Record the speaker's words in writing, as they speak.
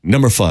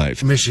Number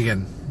 5.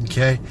 Michigan,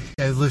 okay?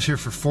 I've lived here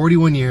for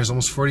 41 years,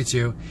 almost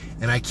 42,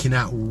 and I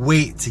cannot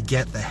wait to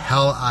get the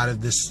hell out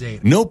of this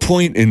state. No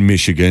point in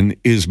Michigan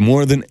is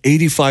more than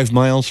 85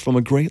 miles from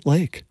a Great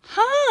Lake.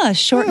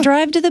 Short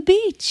drive to the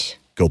beach.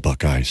 Go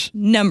Buckeyes.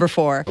 Number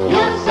 4. You're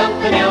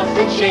something else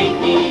at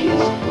Shakey's.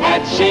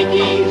 At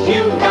Shakey's,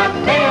 you've got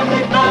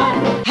family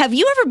fun. Have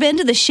you ever been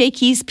to the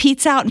Shakey's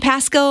Pizza out in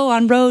Pasco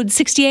on Road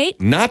 68?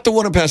 Not the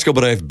one in Pasco,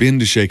 but I've been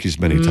to Shakey's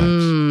many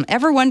times.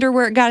 Ever wonder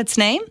where it got its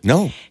name?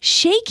 No.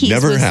 Shakey's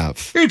Never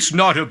have. It's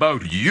not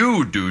about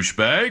you,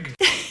 douchebag.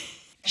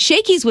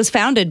 Shakey's was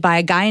founded by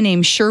a guy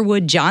named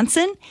Sherwood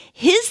Johnson.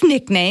 His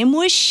nickname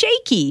was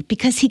Shaky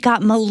because he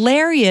got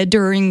malaria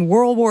during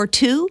World War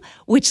II,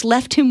 which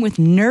left him with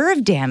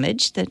nerve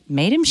damage that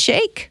made him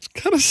shake.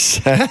 Kind of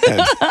sad.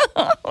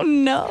 Oh,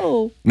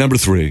 no. Number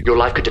 3. Your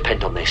life could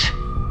depend on this.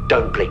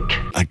 Don't blink.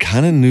 I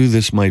kind of knew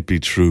this might be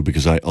true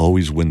because I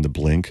always win the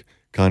blink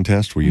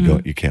contest where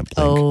you can't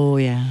blink. Oh,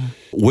 yeah.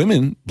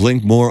 Women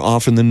blink more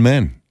often than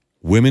men.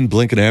 Women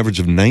blink an average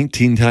of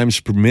 19 times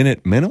per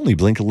minute. Men only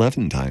blink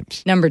 11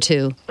 times. Number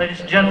 2. Ladies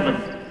and gentlemen,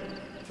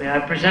 may I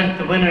present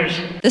the winners?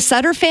 The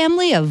Sutter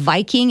family of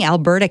Viking,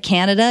 Alberta,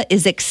 Canada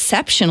is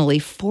exceptionally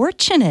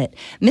fortunate.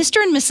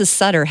 Mr. and Mrs.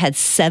 Sutter had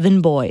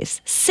 7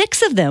 boys.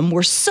 6 of them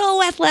were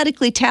so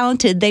athletically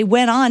talented they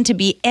went on to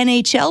be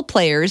NHL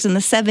players in the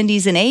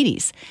 70s and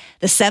 80s.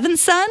 The 7th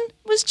son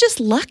was just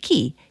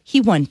lucky.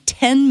 He won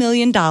 $10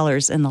 million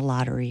in the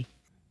lottery.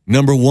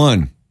 Number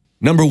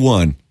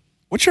 1.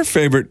 What's your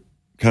favorite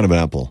kind of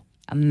apple?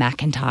 A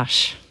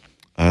Macintosh.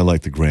 I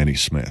like the Granny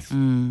Smith.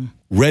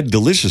 Red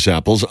Delicious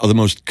apples are the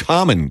most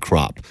common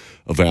crop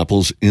of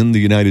apples in the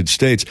United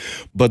States,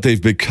 but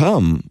they've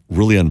become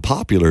really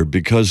unpopular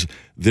because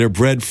they're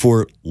bred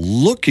for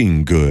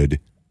looking good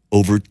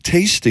over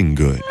tasting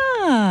good.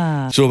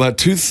 So about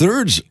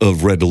 2/3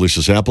 of Red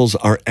Delicious apples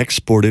are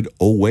exported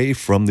away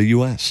from the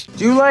U.S.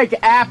 Do you like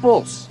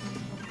apples?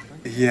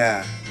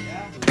 Yeah.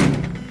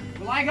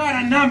 Well, I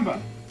got a number.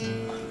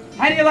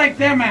 How do you like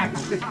them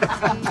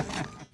apples?